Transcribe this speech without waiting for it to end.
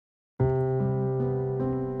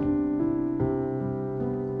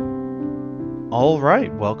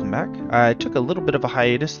Alright, welcome back. I took a little bit of a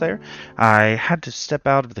hiatus there. I had to step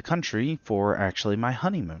out of the country for actually my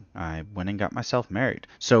honeymoon. I went and got myself married.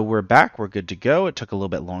 So we're back, we're good to go. It took a little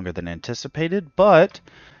bit longer than anticipated, but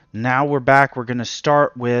now we're back. We're going to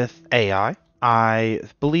start with AI. I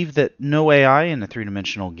believe that no AI in a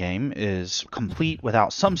three-dimensional game is complete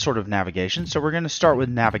without some sort of navigation, so we're going to start with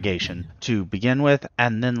navigation to begin with,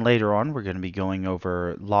 and then later on we're going to be going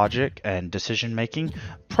over logic and decision making.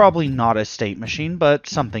 Probably not a state machine, but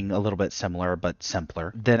something a little bit similar but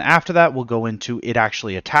simpler. Then after that we'll go into it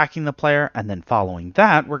actually attacking the player, and then following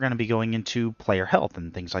that we're going to be going into player health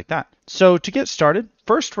and things like that. So to get started,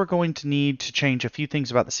 first we're going to need to change a few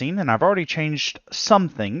things about the scene, and I've already changed some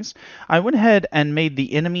things. I went ahead and made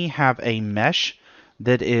the enemy have a mesh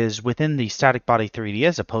that is within the static body 3D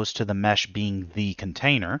as opposed to the mesh being the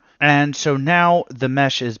container. And so now the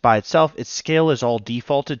mesh is by itself. Its scale is all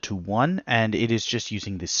defaulted to 1, and it is just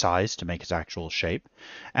using the size to make its actual shape.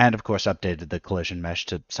 And of course updated the collision mesh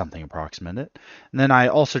to something approximate it. And then I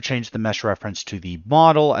also changed the mesh reference to the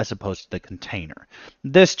model as opposed to the container.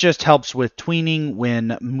 This just helps with tweening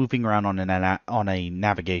when moving around on a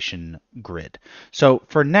navigation grid. So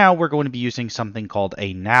for now we're going to be using something called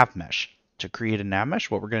a nav mesh. To create a nav mesh,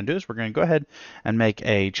 what we're going to do is we're going to go ahead and make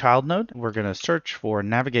a child node. We're going to search for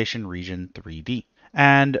navigation region 3D.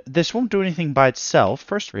 And this won't do anything by itself.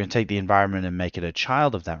 First, we're going to take the environment and make it a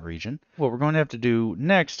child of that region. What we're going to have to do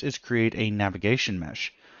next is create a navigation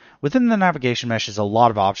mesh. Within the navigation mesh is a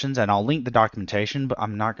lot of options, and I'll link the documentation, but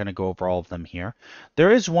I'm not going to go over all of them here.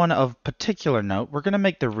 There is one of particular note. We're going to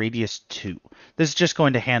make the radius 2. This is just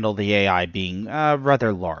going to handle the AI being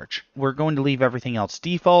rather large. We're going to leave everything else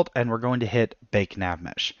default, and we're going to hit Bake Nav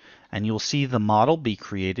Mesh. And you'll see the model be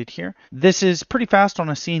created here. This is pretty fast on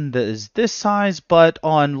a scene that is this size, but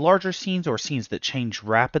on larger scenes or scenes that change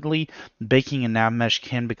rapidly, baking a nav mesh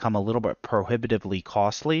can become a little bit prohibitively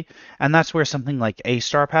costly, and that's where something like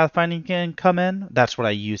A-star pathfinding can come in. That's what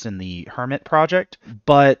I use in the Hermit project.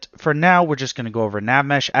 But for now, we're just going to go over nav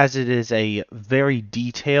mesh, as it is a very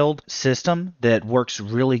detailed system that works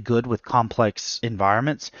really good with complex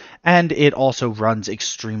environments, and it also runs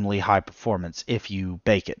extremely high performance if you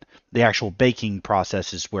bake it. The actual baking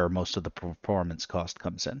process is where most of the performance cost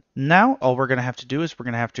comes in. Now, all we're going to have to do is we're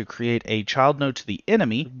going to have to create a child node to the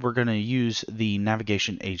enemy. We're going to use the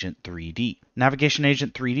Navigation Agent 3D. Navigation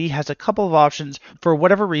Agent 3D has a couple of options. For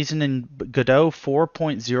whatever reason, in Godot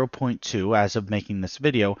 4.0.2, as of making this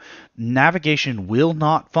video, navigation will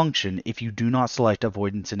not function if you do not select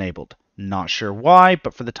Avoidance Enabled. Not sure why,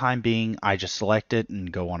 but for the time being, I just select it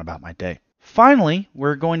and go on about my day. Finally,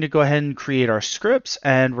 we're going to go ahead and create our scripts,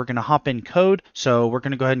 and we're going to hop in code. So we're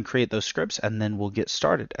going to go ahead and create those scripts, and then we'll get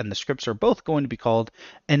started. And the scripts are both going to be called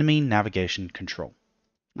Enemy Navigation Control.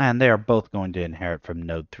 And they are both going to inherit from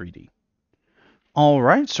Node 3D. All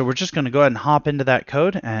right, so we're just going to go ahead and hop into that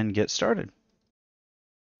code and get started.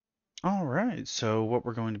 All right, so what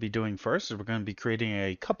we're going to be doing first is we're going to be creating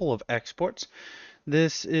a couple of exports.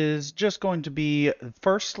 This is just going to be,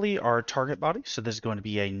 firstly, our target body. So this is going to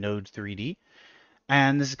be a Node 3D.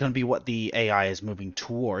 And this is going to be what the AI is moving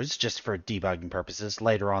towards, just for debugging purposes.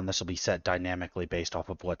 Later on, this will be set dynamically based off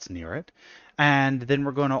of what's near it. And then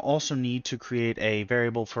we're going to also need to create a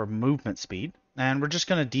variable for movement speed. And we're just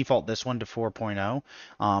going to default this one to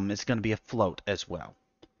 4.0. It's going to be a float as well.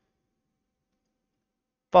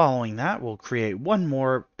 Following that, we'll create one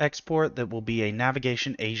more export that will be a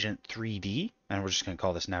Navigation Agent 3D, and we're just going to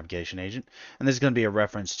call this Navigation Agent. And this is going to be a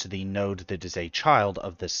reference to the node that is a child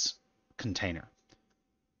of this container.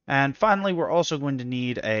 And finally, we're also going to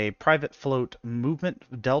need a private float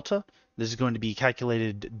movement delta. This is going to be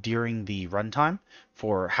calculated during the runtime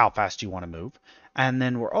for how fast you want to move. And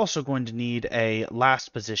then we're also going to need a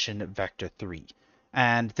last position vector 3.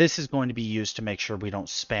 And this is going to be used to make sure we don't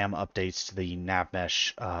spam updates to the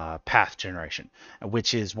navmesh path generation,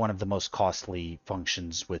 which is one of the most costly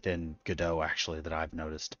functions within Godot, actually, that I've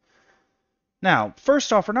noticed. Now,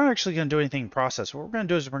 first off, we're not actually going to do anything in process. What we're going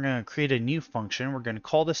to do is we're going to create a new function. We're going to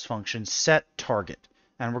call this function setTarget,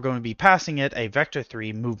 and we're going to be passing it a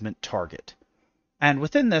vector3 movement target. And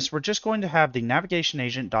within this, we're just going to have the navigation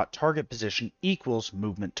agent.target position equals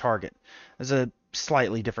movement target. There's a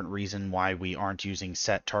slightly different reason why we aren't using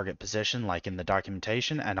set target position like in the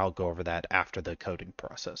documentation, and I'll go over that after the coding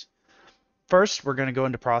process. First, we're going to go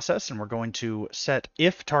into process, and we're going to set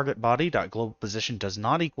if target body.global position does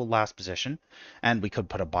not equal last position, and we could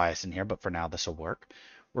put a bias in here, but for now this will work.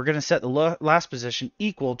 We're going to set the last position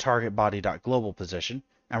equal target body.global position,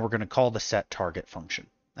 and we're going to call the set target function.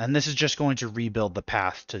 And this is just going to rebuild the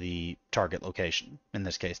path to the target location, in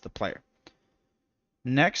this case the player.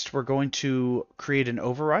 Next, we're going to create an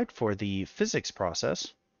override for the physics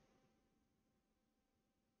process.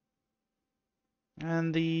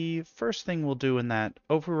 And the first thing we'll do in that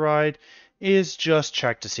override is just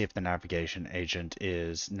check to see if the navigation agent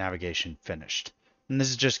is navigation finished. And this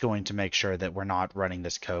is just going to make sure that we're not running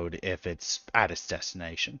this code if it's at its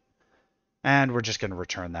destination. And we're just going to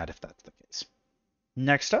return that if that's the case.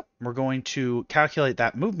 Next up, we're going to calculate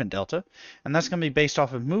that movement delta, and that's going to be based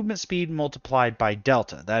off of movement speed multiplied by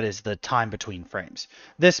delta. That is the time between frames.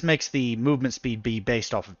 This makes the movement speed be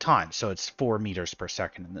based off of time, so it's 4 meters per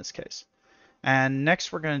second in this case. And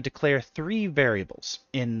next, we're going to declare 3 variables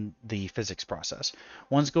in the physics process.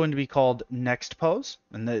 One's going to be called next pose,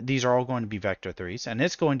 and these are all going to be vector 3s, and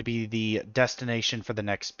it's going to be the destination for the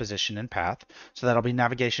next position and path. So that'll be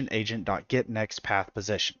navigation agent.get next path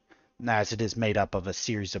position, as it is made up of a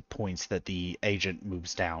series of points that the agent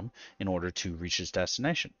moves down in order to reach its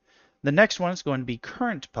destination. The next one is going to be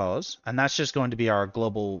current pose, and that's just going to be our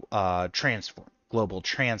global transform, global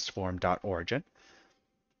transform.origin.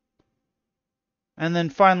 And then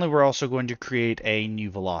finally, we're also going to create a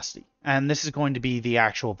new velocity. And this is going to be the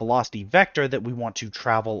actual velocity vector that we want to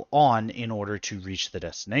travel on in order to reach the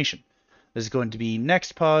destination. This is going to be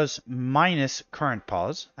next pause minus current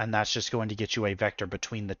pause, and that's just going to get you a vector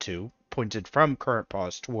between the two, pointed from current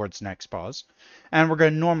pause towards next pause. And we're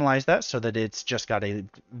going to normalize that so that it's just got a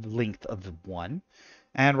length of 1.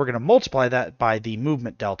 And we're going to multiply that by the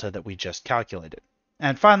movement delta that we just calculated.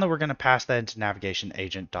 And finally, we're going to pass that into navigation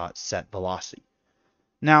agent.setVelocity.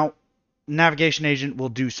 Now, navigation agent will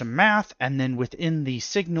do some math, and then within the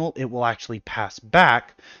signal, it will actually pass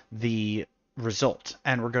back the result.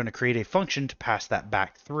 And we're going to create a function to pass that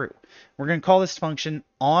back through. We're going to call this function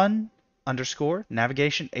on underscore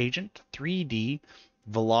navigation agent 3D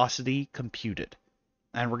velocity computed.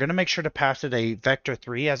 And we're going to make sure to pass it a vector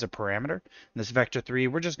 3 as a parameter. And this vector 3,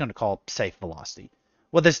 we're just going to call safe velocity.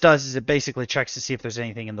 What this does is it basically checks to see if there's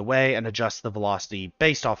anything in the way and adjusts the velocity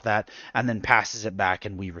based off that, and then passes it back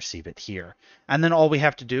and we receive it here. And then all we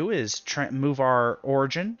have to do is move our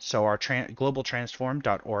origin, so our global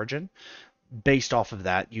transform.origin, based off of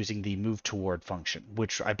that using the move toward function,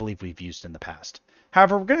 which I believe we've used in the past.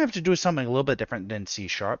 However, we're going to have to do something a little bit different than C#.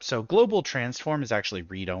 So global transform is actually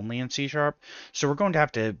read-only in C#. So we're going to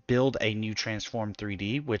have to build a new transform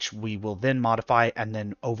 3D, which we will then modify and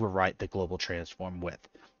then overwrite the global transform with.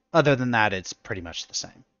 Other than that, it's pretty much the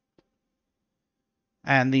same.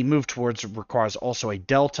 And the move towards requires also a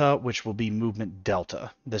delta, which will be movement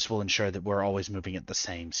delta. This will ensure that we're always moving at the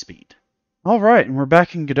same speed. All right, and we're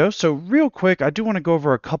back in Godot. So real quick, I do want to go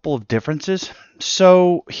over a couple of differences.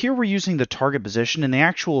 So here we're using the target position. In the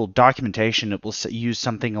actual documentation, it will use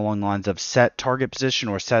something along the lines of set target position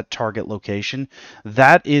or set target location.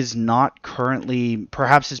 That is not currently,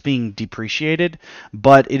 perhaps it's being depreciated,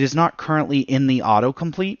 but it is not currently in the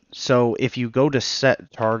autocomplete. So if you go to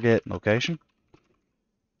set target location,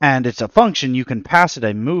 and it's a function, you can pass it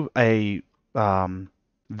a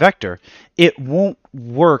vector. It won't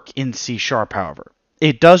work in C#, however.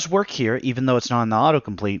 It does work here, even though it's not in the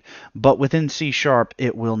autocomplete, but within C#,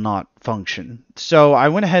 it will not function. So I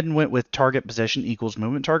went ahead and went with target position equals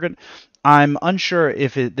movement target. I'm unsure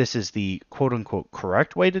if this is the quote-unquote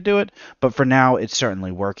correct way to do it, but for now, it's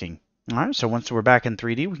certainly working. All right, so once we're back in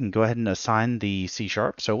 3D, we can go ahead and assign the C#.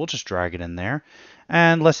 So we'll just drag it in there.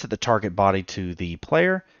 And let's set the target body to the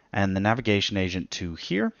player and the navigation agent to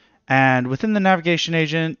here. And within the navigation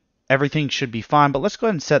agent, everything should be fine, but let's go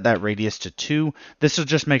ahead and set that radius to 2. This will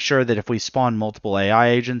just make sure that if we spawn multiple AI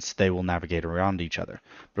agents, they will navigate around each other.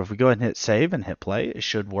 But if we go ahead and hit save and hit play, it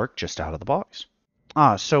should work just out of the box.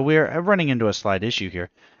 So we're running into a slight issue here,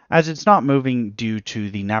 as it's not moving due to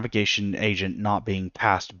the navigation agent not being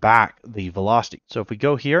passed back the velocity. So if we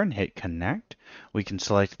go here and hit connect, we can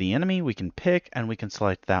select the enemy, we can pick, and we can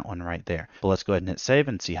select that one right there. But let's go ahead and hit save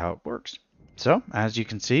and see how it works. So, as you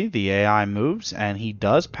can see, the AI moves, and he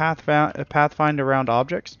does pathfind around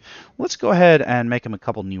objects. Let's go ahead and make him a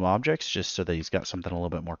couple new objects, just so that he's got something a little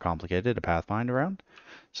bit more complicated to pathfind around.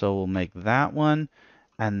 So we'll make that one,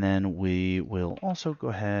 and then we will also go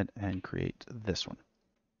ahead and create this one.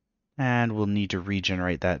 And we'll need to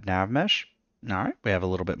regenerate that nav mesh. All right, we have a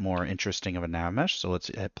little bit more interesting of a nav mesh, so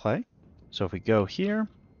let's hit play. So if we go here,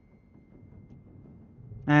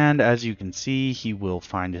 and as you can see, he will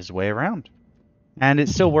find his way around. And it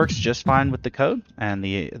still works just fine with the code and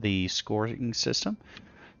the scoring system.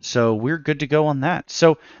 So we're good to go on that.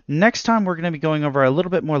 So next time we're going to be going over a little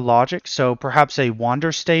bit more logic. So perhaps a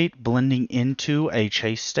wander state blending into a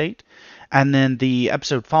chase state. And then the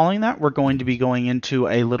episode following that, we're going to be going into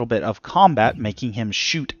a little bit of combat, making him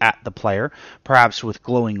shoot at the player, perhaps with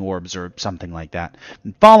glowing orbs or something like that.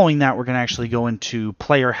 And following that, we're going to actually go into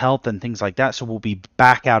player health and things like that. So we'll be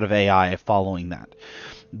back out of AI following that.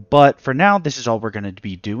 But for now, this is all we're going to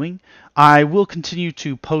be doing. I will continue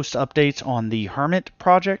to post updates on the Hermit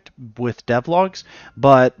project with devlogs,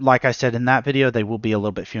 but like I said in that video, they will be a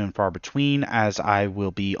little bit few and far between, as I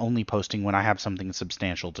will be only posting when I have something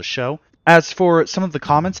substantial to show. As for some of the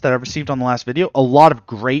comments that I received on the last video, a lot of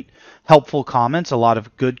great, helpful comments, a lot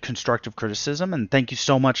of good constructive criticism, and thank you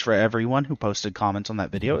so much for everyone who posted comments on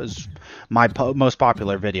that video. It was my most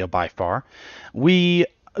popular video by far.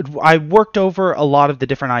 I worked over a lot of the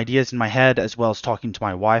different ideas in my head, as well as talking to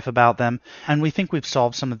my wife about them, and we think we've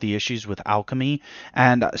solved some of the issues with alchemy,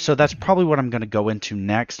 and so that's probably what I'm going to go into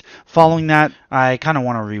next. Following that, I kind of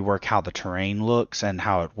want to rework how the terrain looks and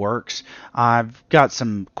how it works. I've got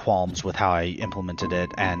some qualms with how I implemented it,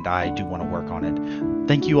 and I do want to work on it.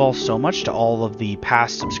 Thank you all so much to all of the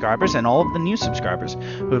past subscribers and all of the new subscribers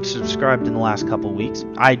who have subscribed in the last couple weeks.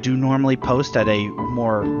 I do normally post at a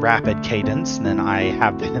more rapid cadence than I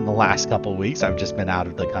have been in the last couple weeks. I've just been out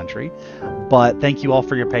of the country. But thank you all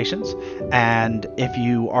for your patience. And if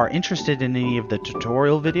you are interested in any of the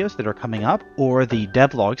tutorial videos that are coming up or the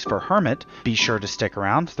devlogs for Hermit, be sure to stick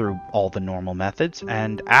around through all the normal methods.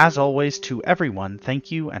 And as always, to everyone,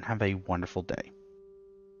 thank you and have a wonderful day.